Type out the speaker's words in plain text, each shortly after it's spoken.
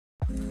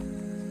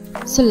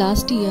So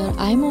last year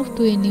I moved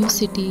to a new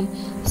city,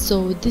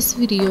 so this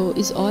video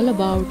is all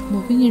about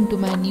moving into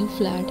my new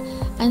flat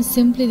and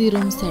simply the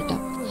room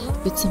setup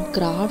with some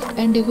craft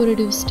and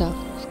decorative stuff.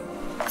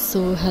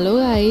 So hello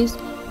guys,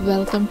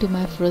 welcome to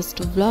my first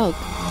vlog.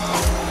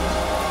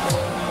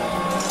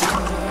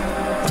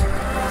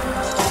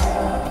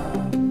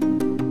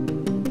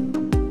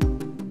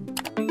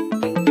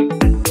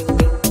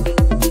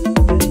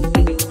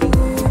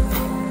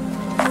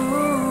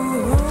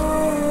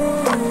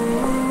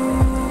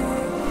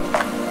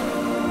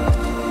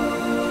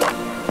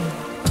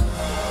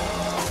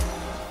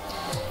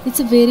 It's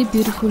a very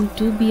beautiful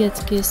 2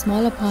 BHK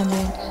small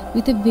apartment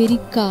with a very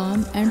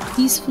calm and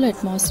peaceful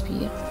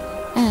atmosphere.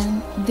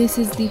 And this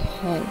is the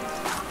hall.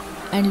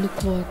 And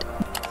look what,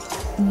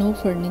 no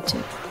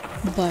furniture.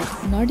 But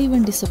not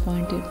even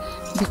disappointed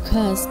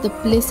because the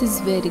place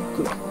is very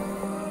good.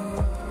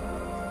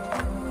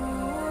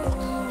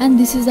 And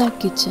this is our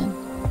kitchen.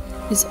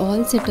 It's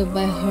all set up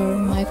by her,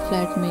 my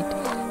flatmate,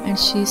 and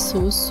she's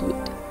so sweet.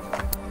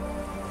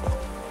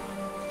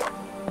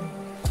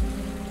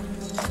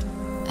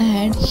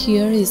 And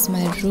here is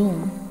my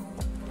room.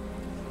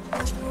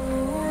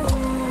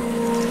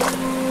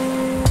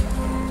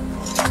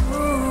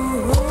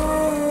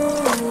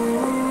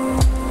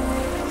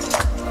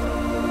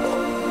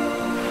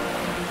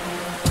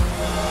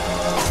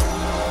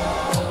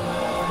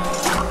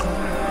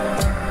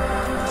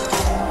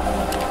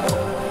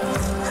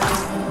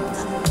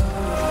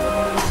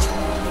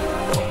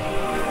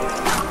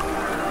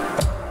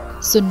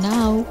 So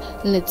now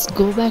let's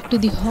go back to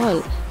the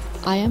hall.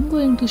 I am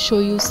going to show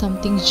you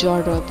something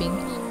jaw-dropping.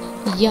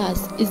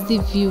 Yes, it's the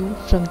view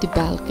from the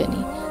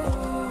balcony.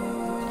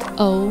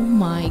 Oh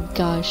my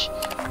gosh,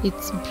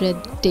 it's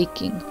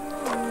breathtaking.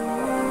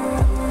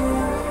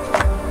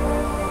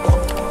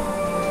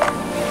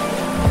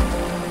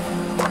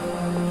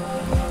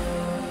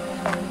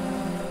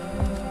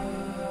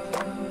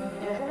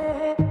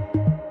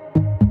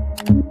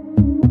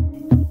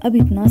 अब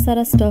इतना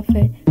सारा stuff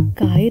है,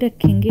 कहाँ ही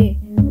रखेंगे?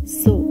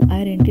 So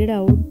I rented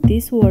out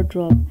this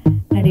wardrobe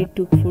and it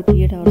took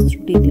 48 hours to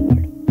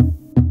deliver.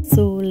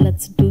 So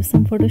let's do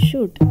some photo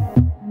shoot.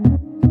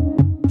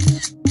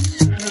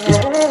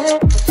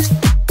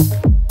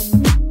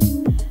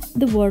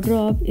 The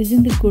wardrobe is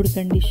in the good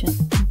condition,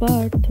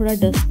 but थोड़ा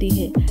dusty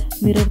है.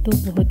 Mirror तो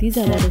बहुत ही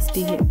ज़्यादा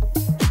dusty है.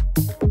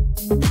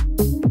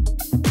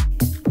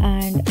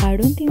 And I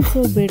don't think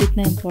so bed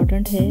इतना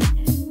important है,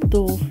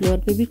 तो floor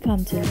पे भी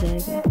काम चल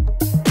जाएगा.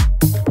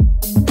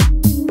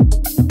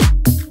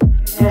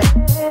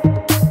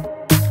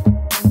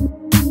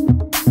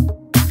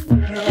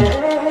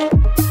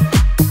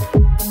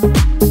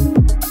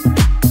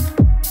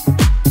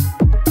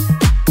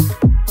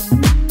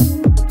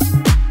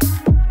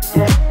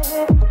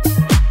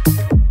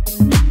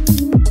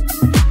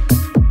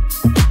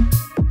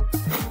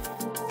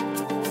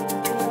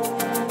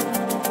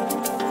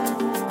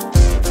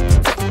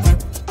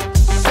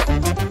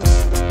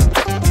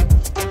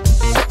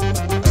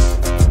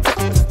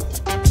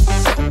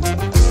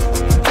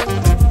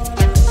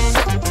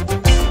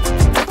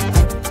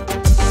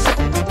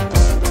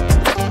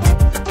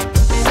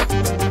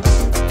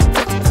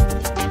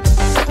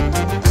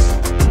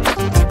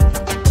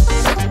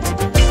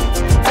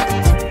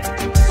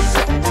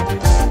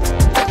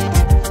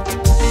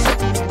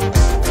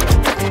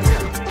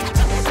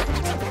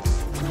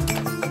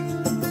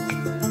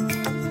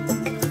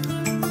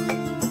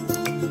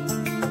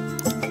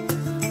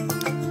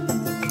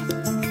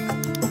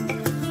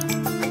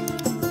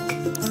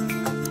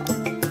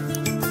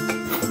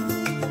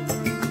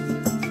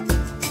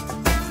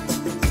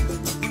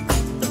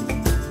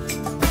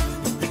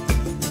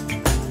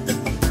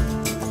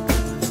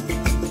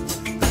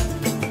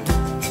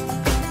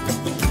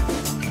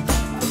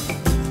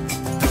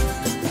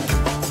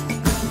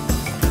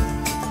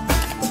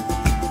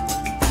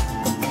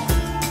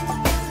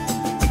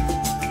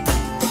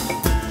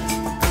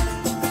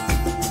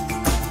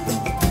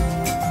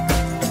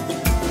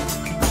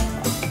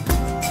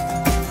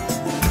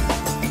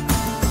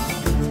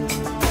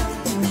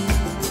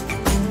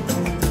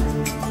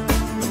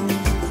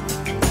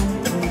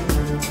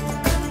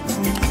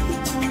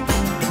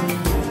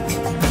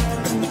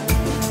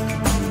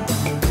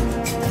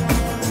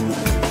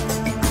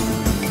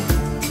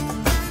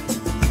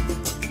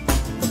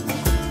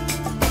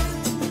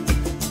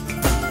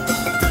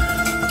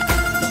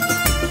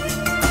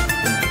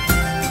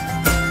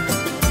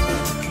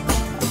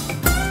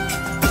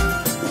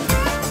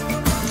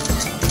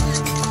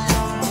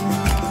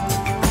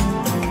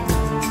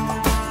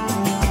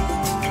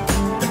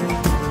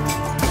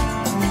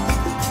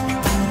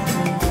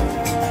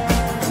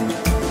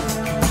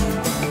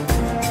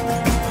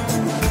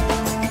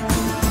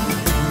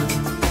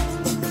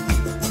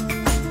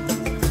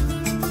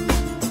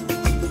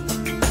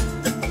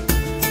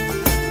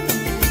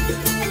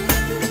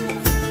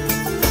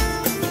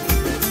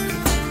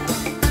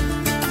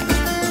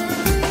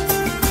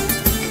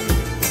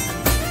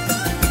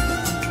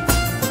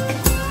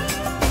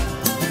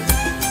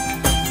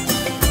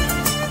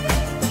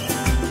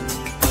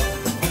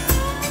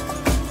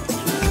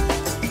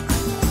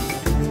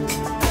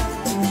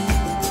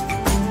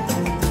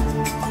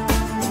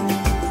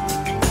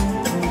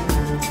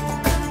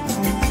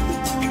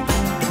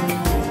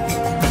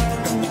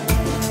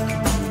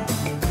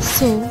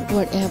 So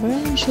whatever I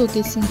am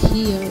showcasing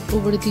here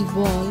over the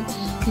wall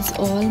is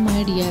all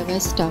my DIY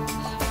stuff.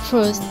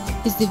 First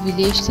is the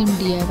village theme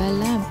DIY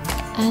lamp,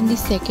 and the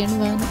second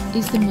one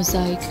is the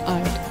mosaic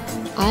art.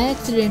 I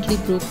accidentally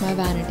broke my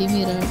vanity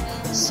mirror,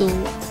 so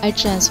I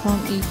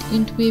transformed it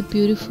into a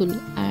beautiful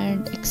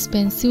and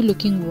expensive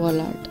looking wall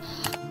art.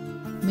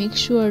 Make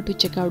sure to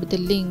check out the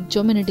link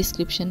जो मैंने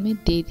description में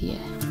दे दिया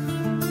है।